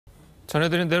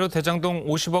전해드린 대로 대장동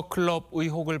 50억 클럽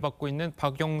의혹을 받고 있는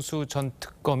박영수 전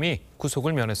특검이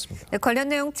구속을 면했습니다. 네, 관련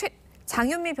내용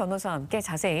장윤미 변호사와 함께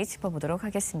자세히 짚어보도록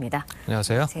하겠습니다.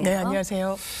 안녕하세요. 네,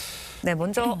 안녕하세요. 네,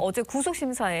 먼저 어제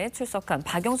구속심사에 출석한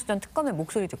박영수 전 특검의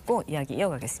목소리 듣고 이야기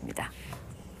이어가겠습니다.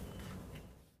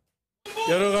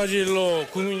 여러 가지 일로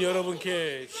국민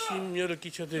여러분께 심려를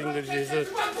끼쳐드린 것에 대해서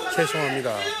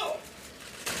죄송합니다.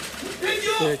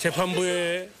 네,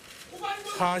 재판부에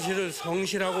사실을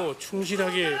성실하고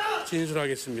충실하게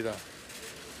진술하겠습니다.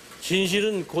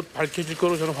 진실은 곧 밝혀질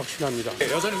거로 저는 확신합니다.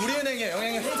 여전히 우리은행에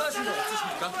영향을 행사하신 적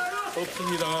없으십니까?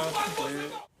 없습니다.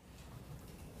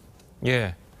 네.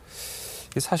 예.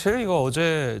 사실 이거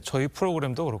어제 저희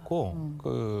프로그램도 그렇고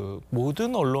그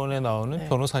모든 언론에 나오는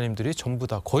변호사님들이 전부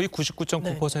다 거의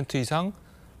 99.9% 이상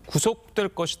구속될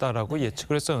것이다라고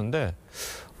예측을 했었는데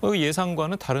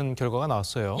예상과는 다른 결과가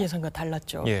나왔어요. 예상과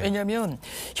달랐죠. 예. 왜냐하면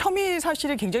혐의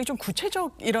사실이 굉장히 좀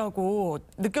구체적이라고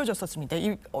느껴졌었습니다.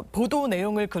 이 보도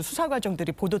내용을 그 수사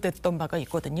과정들이 보도됐던 바가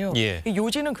있거든요. 예.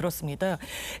 요지는 그렇습니다.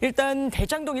 일단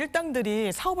대장동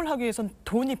일당들이 사업을 하기 위해서는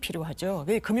돈이 필요하죠.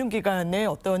 금융기관의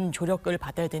어떤 조력을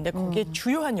받아야 되는데 거기에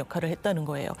주요한 역할을 했다는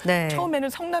거예요. 네. 처음에는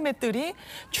성남의들이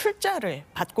출자를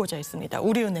받고자 했습니다.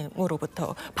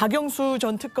 우리은행으로부터. 박영수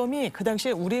전 특검이 그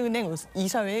당시에 우리은행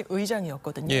이사회의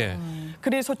의장이었거든요. 예.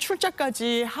 그래서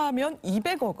출자까지 하면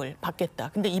 200억을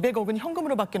받겠다. 근데 200억은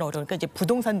현금으로 받기는 어려우니까 이제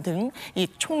부동산 등 이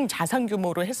총 자산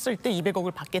규모로 했을 때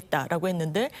 200억을 받겠다라고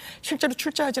했는데 실제로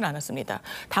출자하진 않았습니다.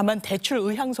 다만 대출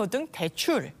의향서 등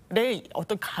대출의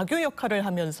어떤 가교 역할을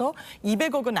하면서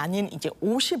 200억은 아닌 이제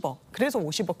 50억. 그래서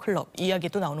 50억 클럽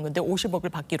이야기도 나오는 건데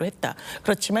 50억을 받기로 했다.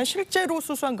 그렇지만 실제로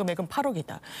수수한 금액은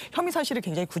 8억이다. 혐의 사실이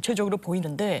굉장히 구체적으로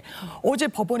보이는데 어제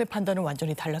법원의 판단은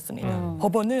완전히 달랐습니다.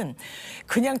 법원은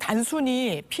그냥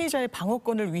단순히 피의자의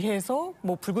방어권을 위해서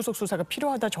뭐 불구속 수사가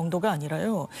필요하다 정도가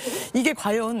아니라요. 이게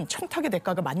과연 청탁의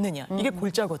대가가 맞느냐. 이게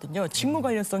골자거든요. 직무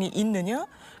관련성이 있느냐.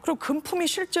 그리고 금품이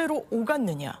실제로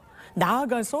오갔느냐.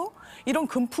 나아가서 이런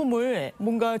금품을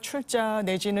뭔가 출자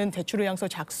내지는 대출 의향서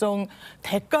작성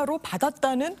대가로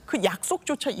받았다는 그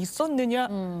약속조차 있었느냐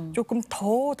조금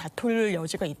더 다툴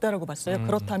여지가 있다라고 봤어요.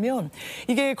 그렇다면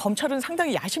이게 검찰은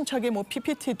상당히 야심차게 뭐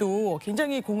PPT도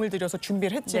굉장히 공을 들여서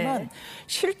준비를 했지만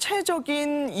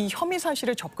실체적인 이 혐의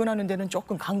사실에 접근하는 데는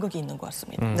조금 간극이 있는 것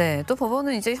같습니다. 네, 또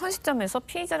법원은 이제 현 시점에서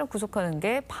피의자를 구속하는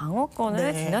게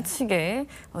방어권을 지나치게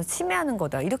침해하는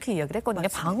거다 이렇게 이야기를 했거든요.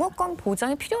 맞습니다. 방어권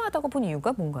보장이 필요하다고 본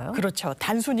이유가 뭔가요? 그렇죠.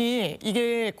 단순히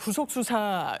이게 구속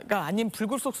수사가 아닌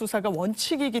불구속 수사가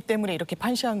원칙이기 때문에 이렇게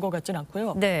판시한 것 같지는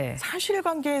않고요. 네.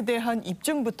 사실관계에 대한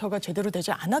입증부터가 제대로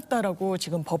되지 않았다라고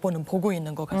지금 법원은 보고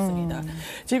있는 것 같습니다.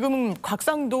 지금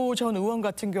곽상도 전 의원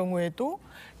같은 경우에도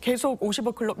계속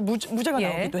 50억 클럽 무죄가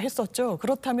나오기도 했었죠.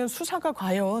 그렇다면 수사가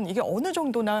과연 이게 어느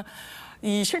정도나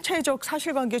이 실체적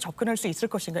사실관계에 접근할 수 있을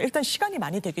것인가. 일단 시간이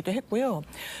많이 되기도 했고요.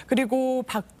 그리고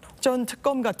박 전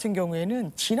특검 같은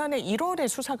경우에는 지난해 1월에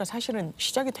수사가 사실은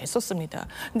시작이 됐었습니다.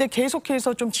 근데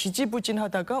계속해서 좀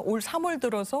지지부진하다가 올 3월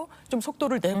들어서 좀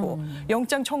속도를 내고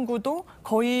영장 청구도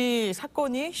거의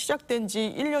사건이 시작된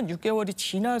지 1년 6개월이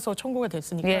지나서 청구가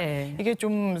됐으니까 이게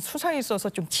좀 수사에 있어서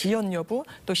좀 지연 여부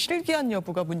또 실기한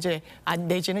여부가 문제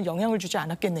내지는 영향을 주지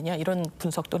않았겠느냐 이런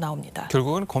분석도 나옵니다.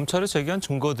 결국은 검찰이 제기한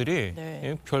증거들이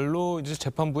별로 이제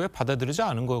재판부에 받아들이지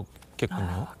않은 거.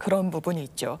 그런 부분이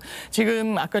있죠.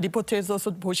 지금 아까 리포트에서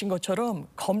보신 것처럼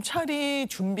검찰이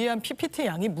준비한 PPT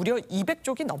양이 무려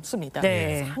 200쪽이 넘습니다.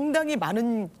 상당히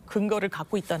많은 근거를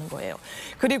갖고 있다는 거예요.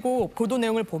 그리고 보도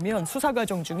내용을 보면 수사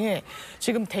과정 중에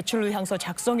지금 대출 의향서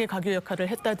작성의 가교 역할을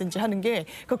했다든지 하는 게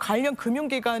그 관련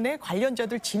금융기관의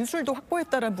관련자들 진술도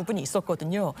확보했다는 부분이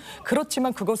있었거든요.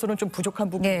 그렇지만 그것으로는 좀 부족한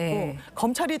부분이 있고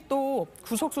검찰이 또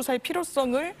구속 수사의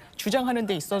필요성을 주장하는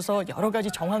데 있어서 여러 가지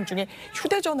정황 중에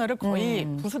휴대전화를 거의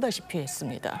부수다시피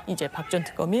했습니다. 이제 박 전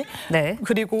특검이.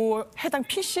 그리고 해당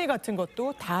PC 같은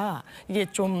것도 다 이게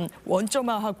좀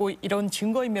원점화하고 이런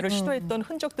증거인멸을 시도했던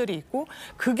흔적들이 있고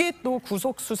그게 또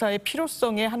구속 수사의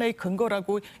필요성의 하나의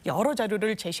근거라고 여러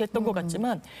자료를 제시했던 것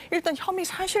같지만 일단 혐의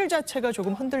사실 자체가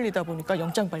조금 흔들리다 보니까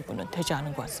영장 발부는 되지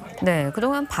않은 것 같습니다. 네,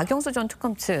 그동안 박영수 전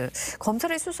특검 측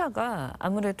검찰의 수사가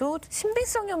아무래도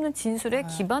신빙성이 없는 진술에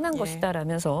기반한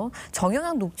것이다라면서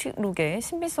정영학 녹취록의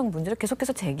신빙성 문제를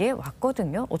계속해서 제기해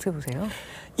왔거든요. 어떻게 보세요?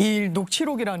 이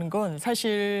녹취록이라는 건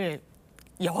사실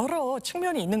여러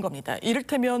측면이 있는 겁니다.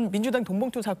 이를테면 민주당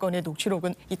돈봉투 사건의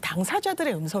녹취록은 이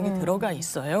당사자들의 음성이 들어가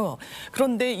있어요.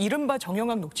 그런데 이른바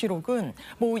정영학 녹취록은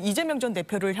뭐 이재명 전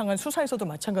대표를 향한 수사에서도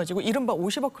마찬가지고 이른바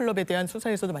 50억 클럽에 대한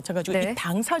수사에서도 마찬가지고 이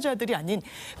당사자들이 아닌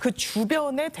그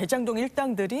주변의 대장동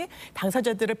일당들이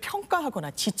당사자들을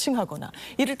평가하거나 지칭하거나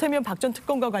이를테면 박 전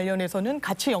특검과 관련해서는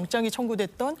같이 영장이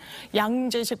청구됐던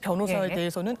양재식 변호사에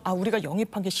대해서는 우리가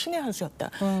영입한 게 신의 한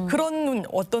수였다. 그런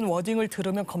어떤 워딩을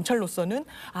들으면 검찰로서는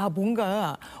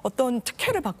뭔가 어떤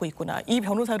특혜를 받고 있구나. 이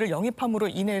변호사를 영입함으로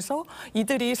인해서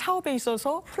이들이 사업에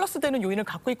있어서 플러스되는 요인을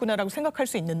갖고 있구나라고 생각할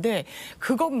수 있는데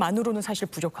그것만으로는 사실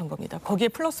부족한 겁니다. 거기에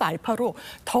플러스 알파로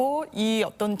더 이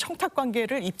어떤 청탁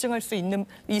관계를 입증할 수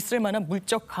있을 만한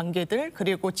물적 관계들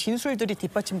그리고 진술들이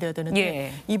뒷받침돼야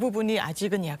되는데 이 부분이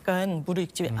아직은 약간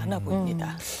무르익지 않아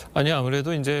보입니다. 아니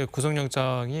아무래도 이제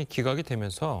구속영장이 기각이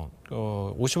되면서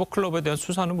 50억 클럽에 대한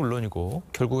수사는 물론이고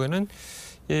결국에는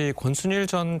이 권순일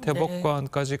전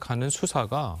대법관까지 가는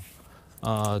수사가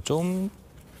좀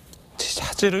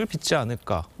차질을 빚지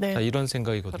않을까 이런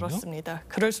생각이거든요. 그렇습니다.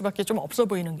 그럴 수밖에 좀 없어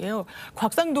보이는 게요.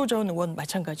 곽상도 전 의원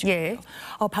마찬가지고요.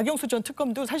 박영수 전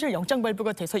특검도 사실 영장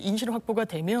발부가 돼서 인실 확보가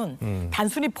되면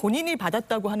단순히 본인이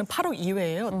받았다고 하는 8억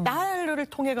이외에요. 딸을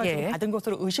통해 가지고 받은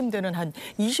것으로 의심되는 한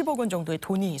 20억 원 정도의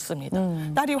돈이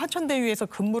있습니다. 딸이 화천대유에서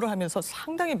근무를 하면서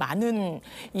상당히 많은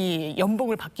이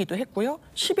연봉을 받기도 했고요.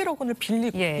 11억 원을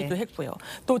빌리기도 했고요.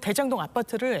 또 대장동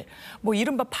아파트를 뭐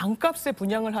이른바 반값에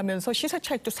분양을 하면서 시세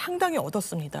차익도 상당히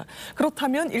얻었습니다.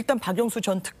 그렇다면 일단 박영수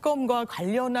전 특검과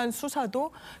관련한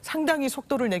수사도 상당히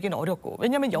속도를 내긴 어렵고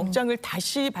왜냐하면 영장을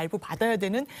다시 발부받아야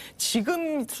되는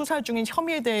지금 수사 중인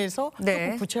혐의에 대해서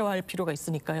조금 구체화할 필요가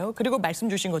있으니까요. 그리고 말씀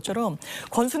주신 것처럼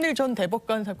권순일 전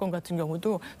대법관 사건 같은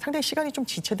경우도 상당히 시간이 좀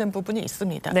지체된 부분이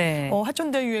있습니다.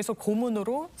 화천대유에서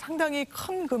고문으로 상당히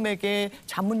큰 금액의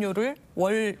자문료를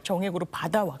월 정액으로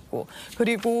받아왔고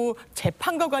그리고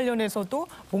재판과 관련해서도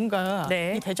뭔가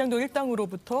이 대장동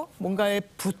일당으로부터 뭔가의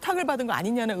부탁을 받은 거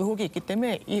아니냐는 의혹이 있기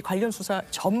때문에 이 관련 수사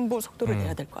전부 속도를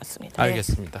내야 될 것 같습니다.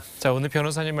 알겠습니다. 자, 오늘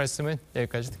변호사님 말씀은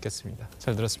여기까지 듣겠습니다.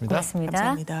 잘 들었습니다. 고맙습니다.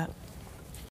 감사합니다.